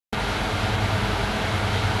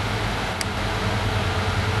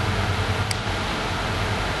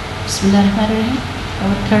Bismillahirrahmanirrahim.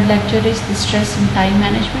 Our third lecture is the stress in time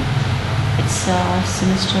management. It's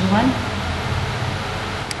semester 1.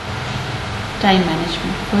 Time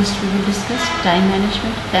management. First we will discuss time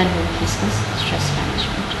management, then we will discuss stress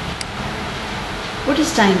management. What is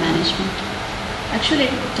time management? Actually,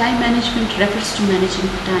 time management refers to managing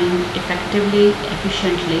time effectively,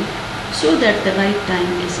 efficiently, so that the right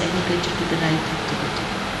time is allocated to the right activity.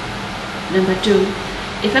 Number 2,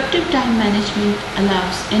 effective time management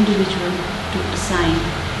allows individuals to assign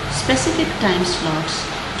specific time slots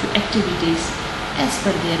to activities as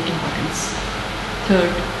per their importance.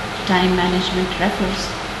 Third, time management refers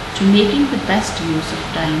to making the best use of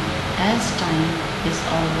time as time is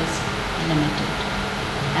always limited.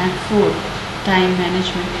 And fourth, time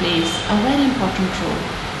management plays a very important role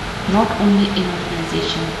not only in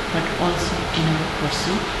organization but also in our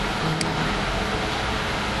personal life.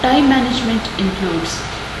 Time management includes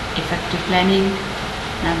effective planning.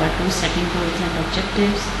 Number 2, setting goals and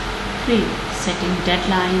objectives. 3, setting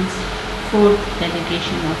deadlines. 4,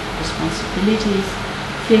 delegation of responsibilities.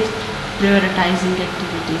 5th, prioritizing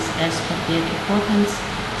activities as per their importance.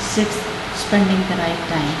 6th, spending the right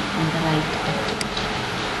time on the right activity.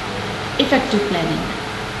 Effective planning.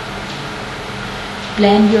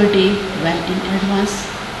 Plan your day well in advance.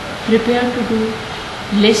 Prepare to-do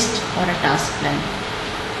list or a task plan.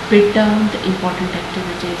 Put down the important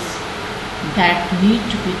activities that need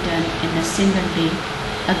to be done in a single day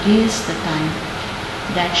against the time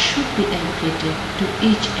that should be allocated to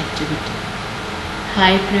each activity.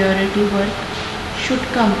 High priority work should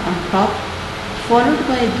come on top, followed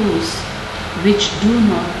by those which do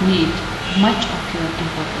not need much of your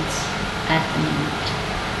importance at the moment.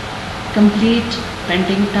 Complete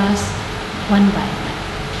pending tasks one by one.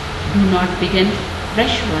 Do not begin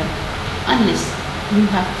fresh work unless you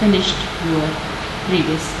have finished your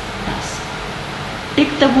previous task. Tick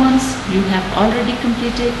the ones you have already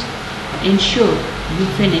completed. Ensure you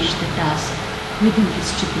finish the task within the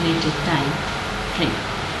stipulated time frame.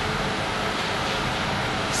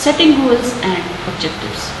 Setting goals and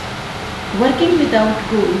objectives. Working without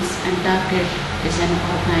goals and target as an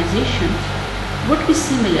organization would be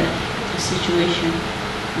similar to a situation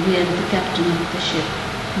where the captain of the ship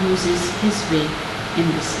loses his way in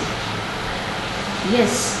the sea.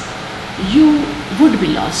 Yes, you would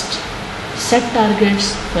be lost. Set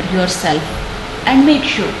targets for yourself and make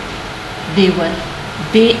sure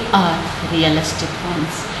they are realistic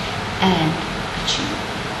ones and achievable.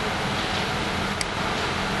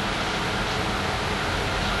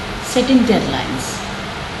 Setting deadlines.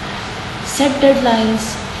 Set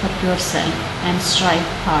deadlines for yourself and strive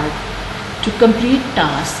hard to complete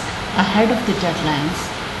tasks ahead of the deadlines.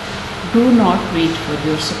 Do not wait for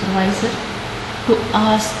your supervisor to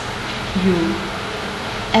ask you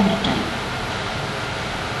every time.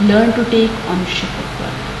 Learn to take ownership of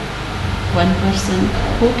work. One person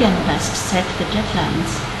who can best set the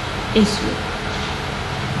deadlines is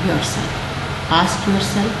yourself. Ask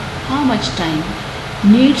yourself how much time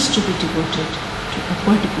needs to be devoted to a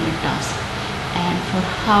particular task and for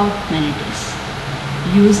how many days.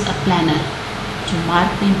 Use a planner to mark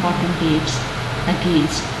the important dates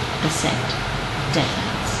against the set deadlines.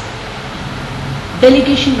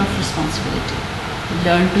 Delegation of responsibility.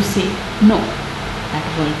 Learn to say no at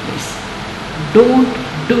workplace. Don't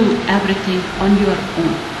do everything on your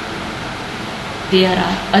own. There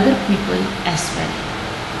are other people as well.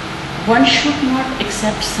 One should not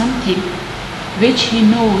accept something which he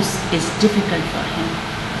knows is difficult for him.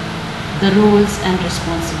 The roles and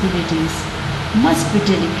responsibilities must be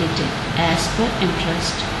delegated as per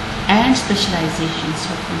interest and specializations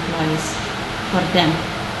of employees for them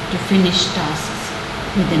to finish tasks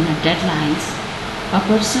within the deadlines. A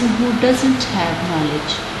person who doesn't have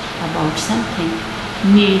knowledge about something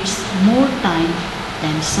needs more time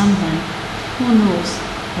than someone who knows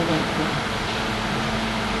the work well.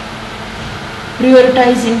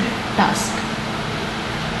 Prioritizing task.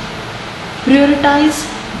 Prioritize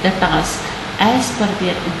the task as per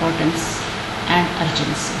their importance and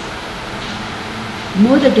urgency.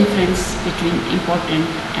 Know the difference between important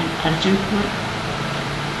and urgent work.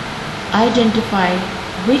 Identify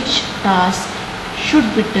which task should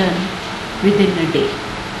be done within a day,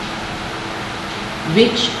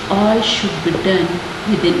 which all should be done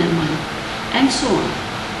within a month, and so on.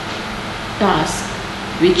 Tasks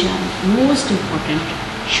which are most important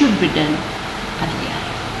should be done earlier.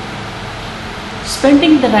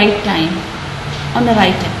 Spending the right time on the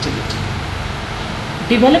right activity.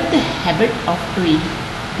 Develop the habit of doing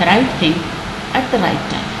the right thing at the right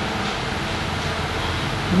time.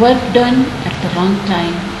 Work done at the wrong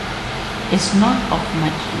time is not of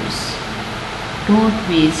much use. Don't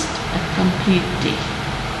waste a complete day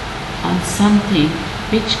on something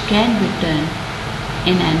which can be done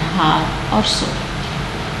in an hour or so.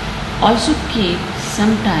 Also keep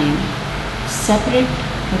some time separate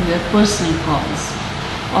for your personal calls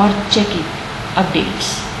or checking updates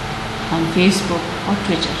on Facebook or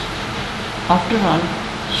Twitter. After all,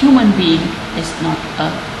 human being is not a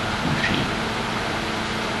machine.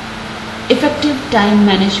 Effective time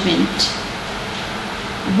management.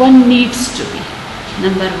 One needs to be,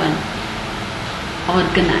 number one,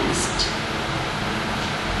 organized.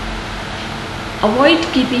 Avoid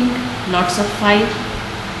keeping lots of files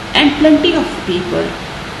and plenty of paper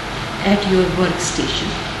at your workstation.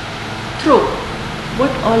 Throw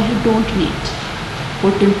what all you don't need.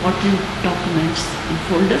 Put important documents in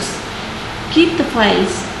folders. Keep the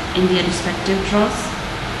files in their respective drawers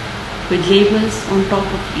with labels on top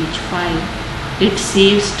of each file. It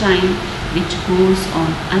saves time which goes on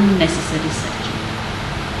unnecessary searching.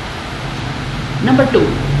 Number two,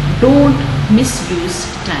 don't misuse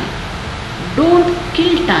time. Don't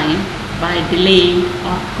kill time by delaying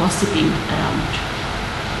or gossiping around.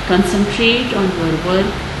 Concentrate on your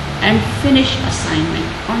work and finish assignment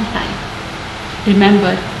on time.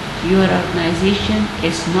 Remember, your organization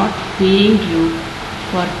is not paying you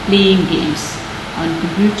for playing games on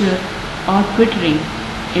computer or twittering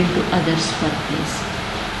into others' workplace.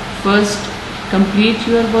 First, complete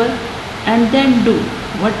your work and then do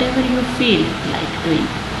whatever you feel like doing.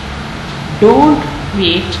 Don't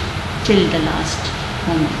wait till the last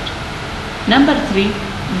moment. Number three,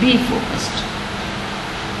 be focused.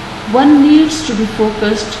 One needs to be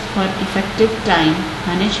focused for effective time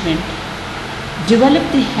management. Develop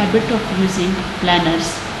the habit of using planners,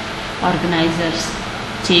 organizers,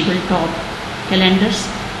 tabletop calendars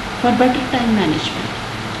for better time management.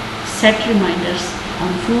 Set reminders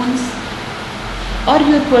on phones or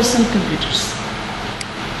your personal computers.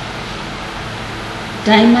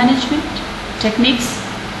 Time management techniques.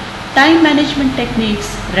 Time management techniques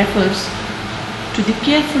refers to the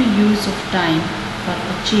careful use of time for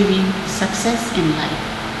achieving success in life.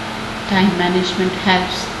 Time management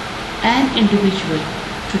helps an individual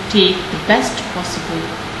to take the best possible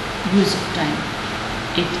use of time.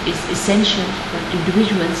 It is essential for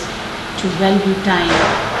individuals to value time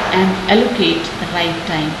and allocate the right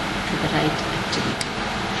time to the right activity.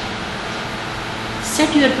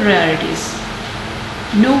 Set your priorities.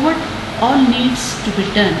 Know what all needs to be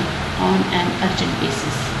done on an urgent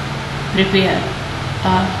basis. Prepare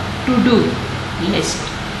a to-do list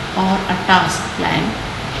or a task plan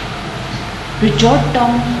to jot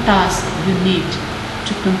down tasks you need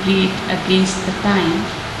to complete against the time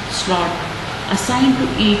slot assigned to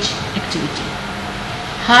each activity.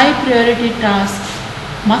 High priority tasks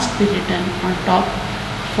must be written on top,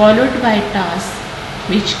 followed by tasks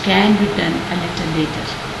which can be done a little later.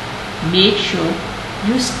 Make sure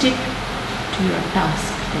you stick to your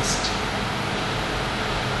task list.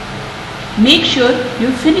 Make sure you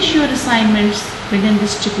finish your assignments within the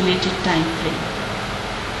stipulated time frame.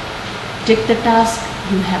 Tick the task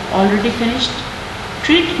you have already finished.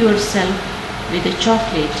 Treat yourself with a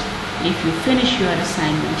chocolate if you finish your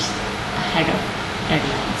assignments ahead of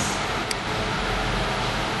deadlines.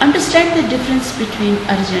 Understand the difference between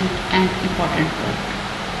urgent and important work.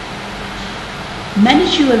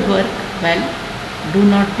 Manage your work well. Do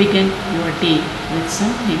not begin your day with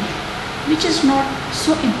something which is not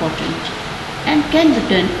so important and can be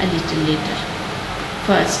done a little later.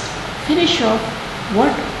 First, finish off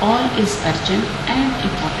what all is urgent and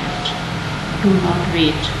important. Do not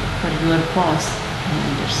wait for your boss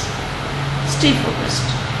reminders. Stay focused.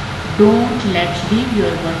 Don't leave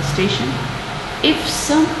your workstation if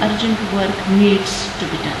some urgent work needs to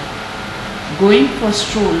be done. Going for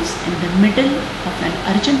strolls in the middle of an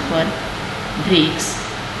urgent work breaks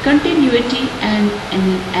continuity and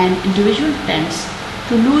an individual tends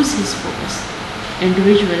to lose his focus.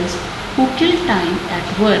 Individuals who kill time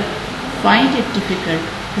at work find it difficult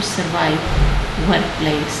to survive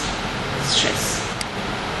workplace stress.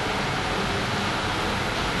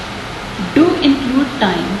 Do include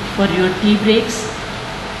time for your tea breaks,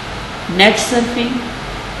 net surfing,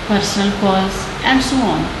 personal calls, and so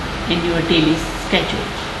on in your daily schedule.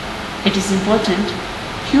 It is important.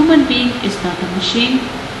 Human being is not a machine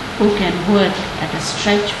who can work at a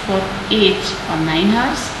stretch for 8 or 9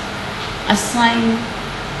 hours. Assign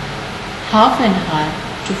half an hour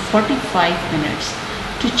to 45 minutes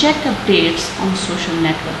to check updates on social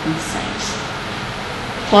networking sites.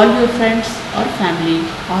 Call your friends or family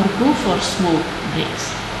or go for smoke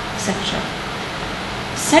breaks, etc.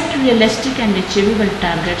 Set realistic and achievable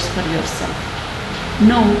targets for yourself.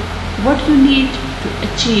 Know what you need to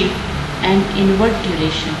achieve and in what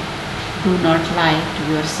duration. Do not lie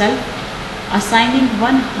to yourself. Assigning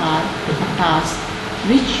 1 hour to a task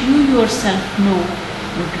which you yourself know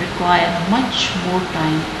would require much more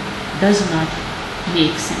time does not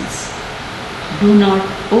make sense. Do not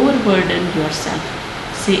overburden yourself.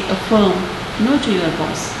 Say a firm no to your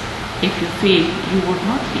boss. If you fail, you would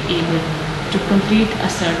not be able to complete a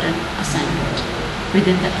certain assignment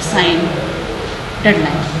within the assigned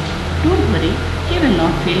deadline. Don't worry, he will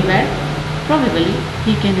not feel bad. Probably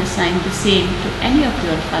he can assign the same to any of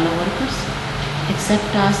your fellow workers, except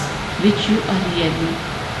tasks which you are really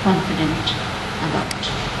confident about.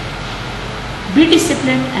 Be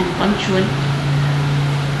disciplined and punctual.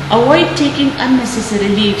 Avoid taking unnecessary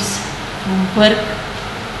leaves from work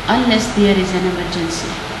unless there is an emergency.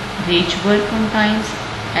 Reach work on time,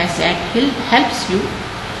 as that helps you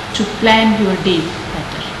to plan your day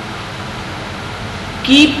better.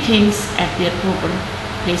 Keep things at their proper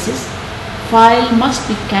places. Files must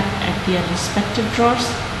be kept at their respective drawers.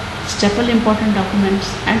 Staple important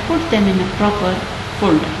documents and put them in a proper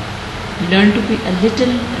folder. Learn to be a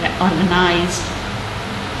little organized.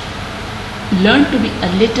 Learn to be a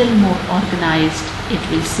little more organized. It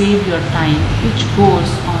will save your time, which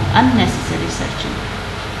goes on unnecessary searching.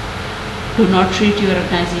 Do not treat your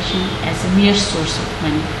organization as a mere source of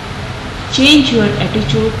money. Change your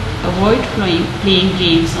attitude. Avoid playing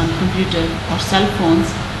games on computer or cell phones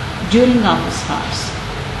during office hours.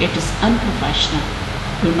 It is unprofessional.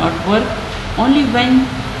 Do not work only when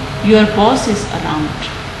your boss is around.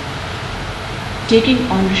 Taking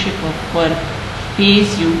ownership of work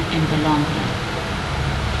pays you in the long run.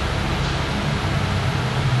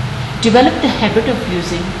 Develop the habit of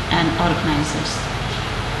using an organizer.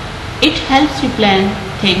 It helps you plan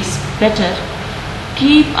things better.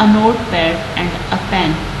 Keep a notepad and a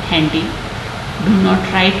pen handy. Do not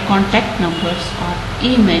write contact numbers or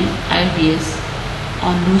email ideas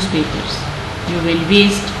on newspapers. You will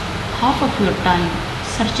waste half of your time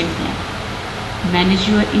searching them. Manage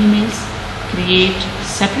your emails. Create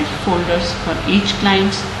separate folders for each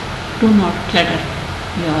client. Do not clutter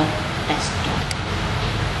your desktop.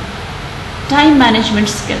 Time management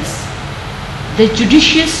skills. The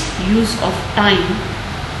judicious use of time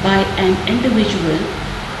by an individual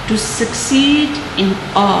to succeed in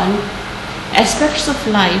all aspects of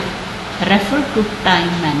life refer to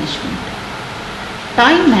time management.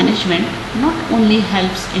 Time management not only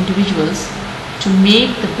helps individuals to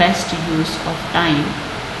make the best use of time,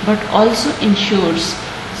 but also ensures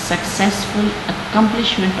successful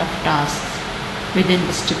accomplishment of tasks within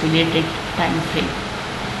the stipulated time frame.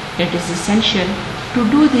 It is essential to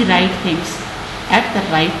do the right things at the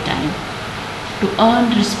right time to earn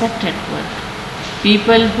respect at work.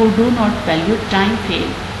 People who do not value time fail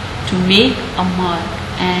to make a mark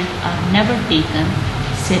and are never taken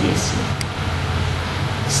seriously.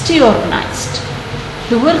 Stay organized.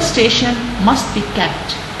 The workstation must be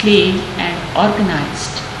kept clean and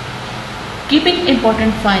organized. Keeping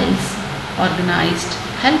important files organized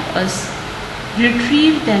help us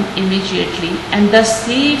retrieve them immediately and thus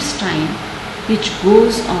saves time which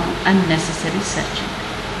goes on unnecessary searching.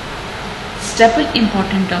 Staple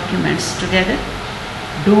important documents together.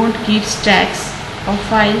 Don't keep stacks of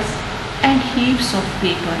files and heaps of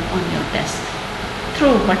paper on your desk.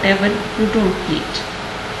 Throw whatever you don't need.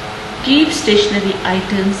 Keep stationery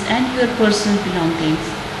items and your personal belongings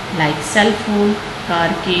like cell phone, car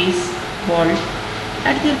keys, wallet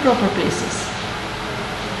at their proper places.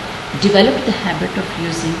 Develop the habit of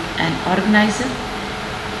using an organizer.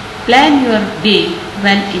 Plan your day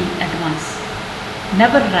well in advance.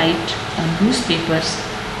 Never write on newspapers.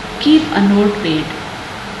 Keep a notepad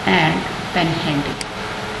and pen handy.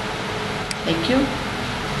 Thank you.